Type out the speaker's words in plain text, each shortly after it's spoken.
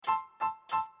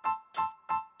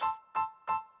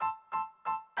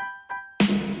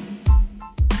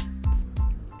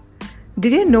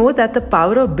Did you know that the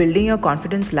power of building your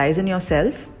confidence lies in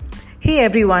yourself? Hey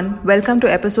everyone, welcome to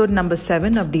episode number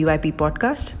 7 of DYP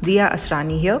Podcast. Diya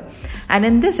Asrani here. And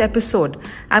in this episode,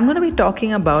 I'm going to be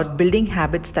talking about building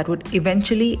habits that would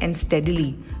eventually and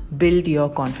steadily build your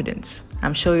confidence.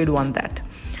 I'm sure you'd want that.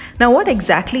 Now, what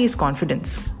exactly is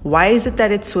confidence? Why is it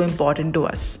that it's so important to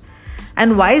us?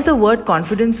 And why is the word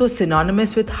confidence so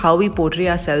synonymous with how we portray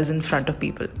ourselves in front of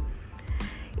people?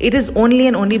 It is only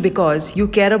and only because you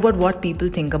care about what people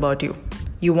think about you.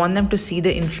 You want them to see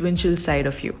the influential side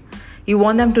of you. You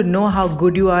want them to know how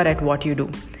good you are at what you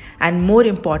do. And more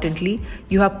importantly,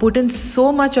 you have put in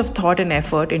so much of thought and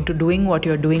effort into doing what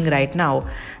you're doing right now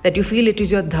that you feel it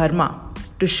is your dharma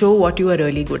to show what you are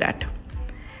really good at.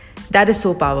 That is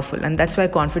so powerful, and that's why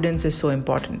confidence is so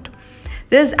important.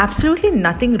 There is absolutely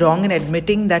nothing wrong in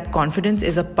admitting that confidence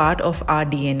is a part of our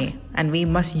DNA and we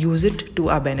must use it to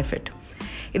our benefit.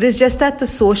 It is just that the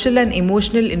social and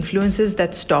emotional influences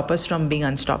that stop us from being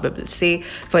unstoppable. Say,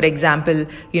 for example,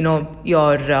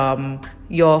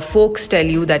 your folks tell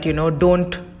you that,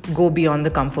 don't go beyond the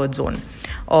comfort zone.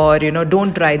 Or,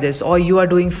 don't try this. Or you are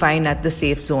doing fine at the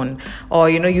safe zone. Or,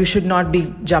 you should not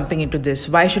be jumping into this.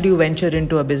 Why should you venture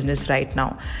into a business right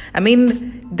now? I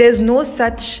mean, there's no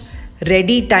such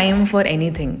ready time for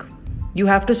anything. You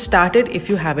have to start it if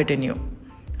you have it in you.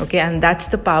 Okay, and that's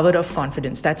the power of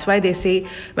confidence. That's why they say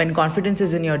when confidence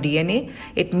is in your DNA,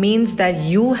 it means that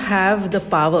you have the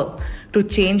power to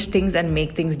change things and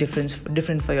make things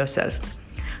different for yourself.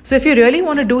 So if you really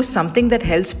want to do something that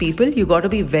helps people, you got to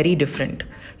be very different.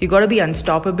 You got to be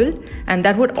unstoppable, and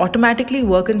that would automatically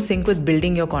work in sync with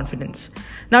building your confidence.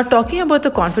 Now, talking about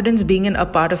the confidence being a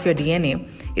part of your DNA,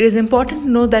 it is important to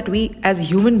know that we as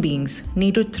human beings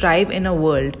need to thrive in a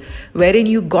world wherein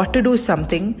you got to do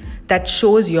something that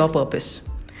shows your purpose.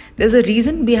 There's a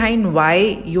reason behind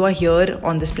why you are here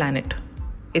on this planet.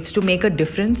 It's to make a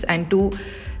difference and to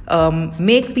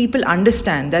make people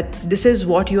understand that this is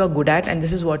what you are good at and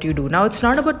this is what you do. Now, it's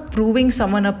not about proving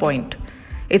someone a point.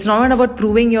 It's not about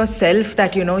proving yourself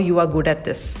that, you are good at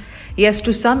this. Yes,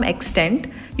 to some extent,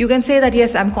 you can say that,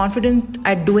 yes, I'm confident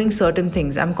at doing certain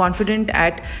things. I'm confident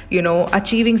at,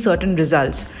 achieving certain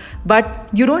results. But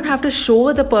you don't have to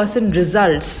show the person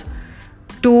results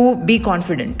to be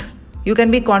confident. You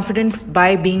can be confident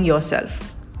by being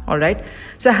yourself. All right.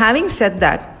 So having said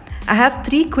that, I have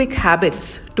 3 quick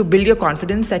habits to build your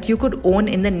confidence that you could own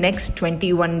in the next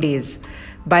 21 days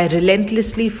by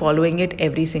relentlessly following it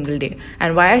every single day.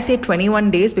 And why I say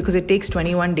 21 days, because it takes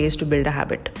 21 days to build a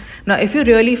habit. Now, if you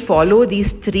really follow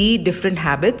these 3 different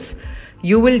habits,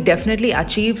 you will definitely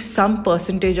achieve some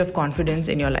percentage of confidence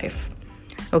in your life.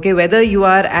 Okay, whether you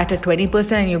are at a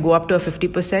 20% and you go up to a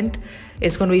 50%,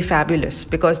 it's going to be fabulous,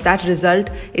 because that result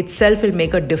itself will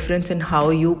make a difference in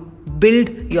how you build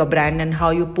your brand and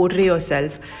how you portray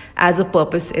yourself as a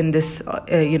purpose in this,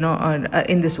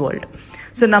 in this world.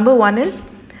 So number 1 is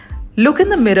look in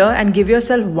the mirror and give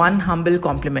yourself one humble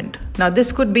compliment. Now,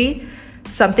 this could be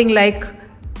something like,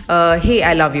 hey,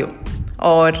 I love you,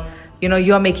 or,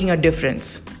 you are making a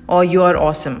difference, or you are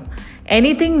awesome.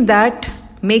 Anything that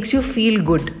makes you feel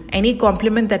good, any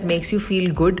compliment that makes you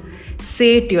feel good,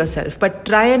 say it to yourself, but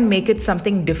try and make it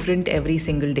something different every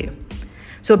single day.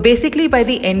 So basically, by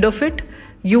the end of it,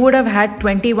 you would have had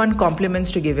 21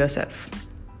 compliments to give yourself.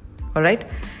 All right.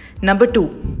 Number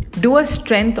 2, do a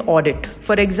strength audit.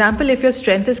 For example, if your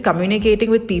strength is communicating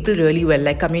with people really well,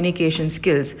 like communication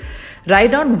skills,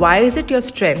 write down why is it your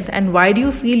strength and why do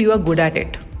you feel you are good at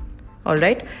it. All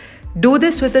right. Do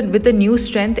this with a new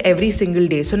strength every single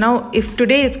day. So now, if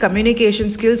today it's communication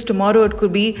skills, tomorrow it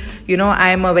could be, I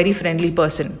am a very friendly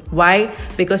person. Why?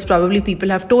 Because probably people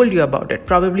have told you about it.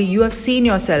 Probably you have seen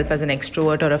yourself as an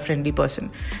extrovert or a friendly person.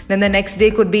 Then the next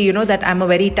day could be, that I'm a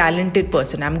very talented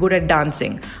person. I'm good at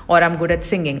dancing, or I'm good at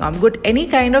singing. I'm good. Any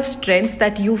kind of strength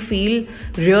that you feel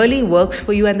really works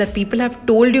for you and that people have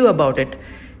told you about it.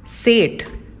 Say it.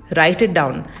 Write it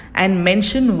down and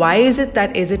mention why is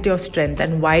it your strength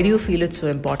and why do you feel it's so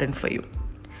important for you.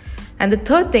 And the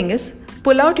third thing is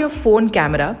pull out your phone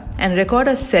camera and record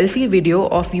a selfie video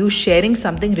of you sharing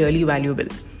something really valuable.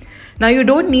 Now, you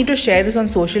don't need to share this on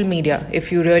social media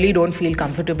if you really don't feel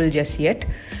comfortable just yet.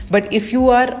 But if you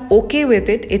are okay with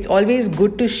it, it's always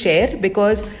good to share,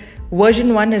 because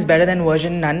version 1 is better than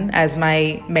version none, as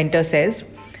my mentor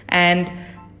says. And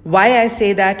why I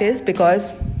say that is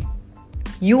because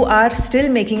you are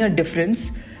still making a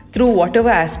difference through whatever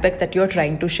aspect that you're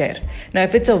trying to share. Now,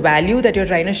 if it's a value that you're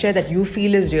trying to share that you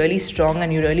feel is really strong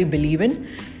and you really believe in,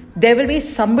 there will be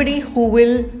somebody who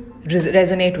will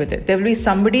resonate with it. There will be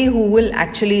somebody who will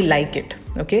actually like it.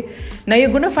 Okay. Now you're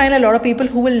going to find a lot of people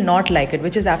who will not like it,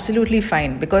 which is absolutely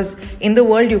fine, because in the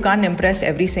world you can't impress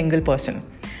every single person.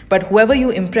 But whoever you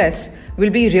impress will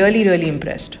be really, really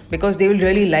impressed, because they will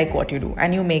really like what you do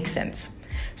and you make sense.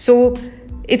 So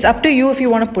it's up to you if you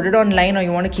want to put it online or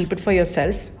you want to keep it for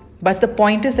yourself. But the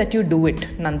point is that you do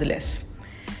it nonetheless.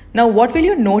 Now, what will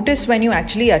you notice when you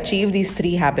actually achieve these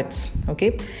 3 habits?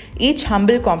 Okay. Each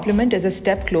humble compliment is a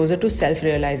step closer to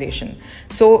self-realization.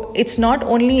 So it's not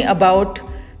only about,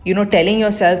 telling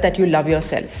yourself that you love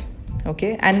yourself.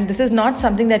 Okay. And this is not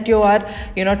something that you are,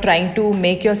 trying to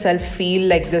make yourself feel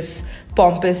like this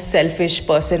pompous, selfish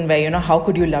person where, how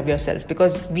could you love yourself?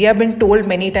 Because we have been told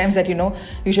many times that,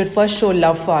 you should first show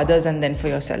love for others and then for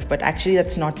yourself. But actually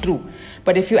that's not true.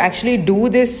 But if you actually do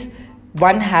this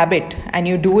one habit and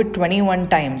you do it 21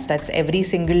 times, that's every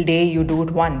single day you do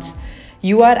it once,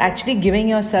 you are actually giving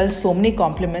yourself so many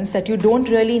compliments that you don't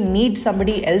really need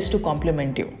somebody else to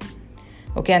compliment you.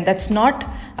 Okay, and that's not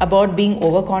about being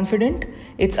overconfident.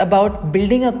 It's about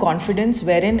building a confidence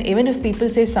wherein even if people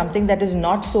say something that is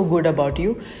not so good about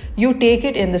you, you take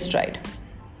it in the stride.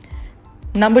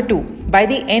 Number 2, by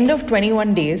the end of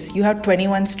 21 days, you have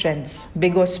 21 strengths,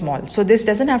 big or small. So this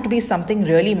doesn't have to be something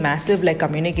really massive like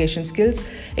communication skills.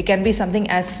 It can be something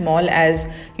as small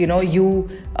as, you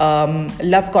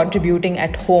love contributing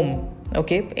at home,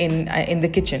 okay, in the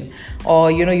kitchen,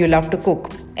 or, you love to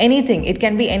cook. Anything. It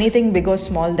can be anything big or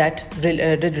small that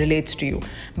relates to you.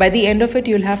 By the end of it,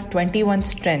 you'll have 21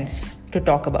 strengths to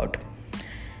talk about.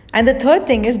 And the third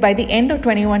thing is, by the end of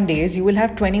 21 days, you will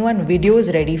have 21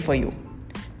 videos ready for you.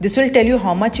 This will tell you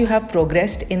how much you have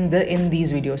progressed in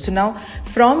these videos. So now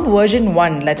from version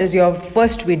 1, that is your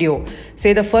first video,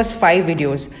 say the first 5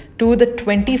 videos, to the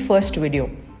 21st video,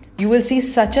 you will see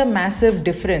such a massive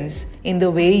difference in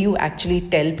the way you actually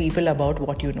tell people about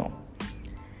what you know.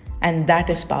 And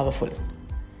that is powerful.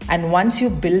 And once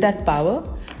you build that power,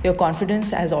 your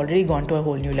confidence has already gone to a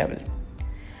whole new level.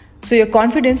 So your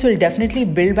confidence will definitely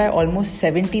build by almost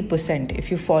 70%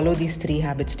 if you follow these 3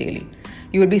 habits daily.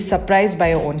 You will be surprised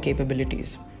by your own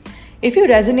capabilities. If you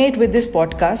resonate with this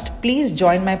podcast, please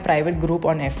join my private group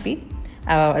on FB.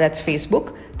 That's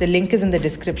Facebook. The link is in the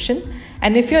description.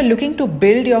 And if you're looking to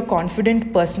build your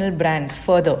confident personal brand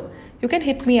further, you can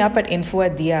hit me up at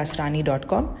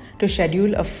info@diaasrani.com to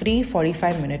schedule a free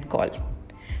 45-minute call.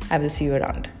 I will see you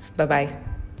around. Bye-bye.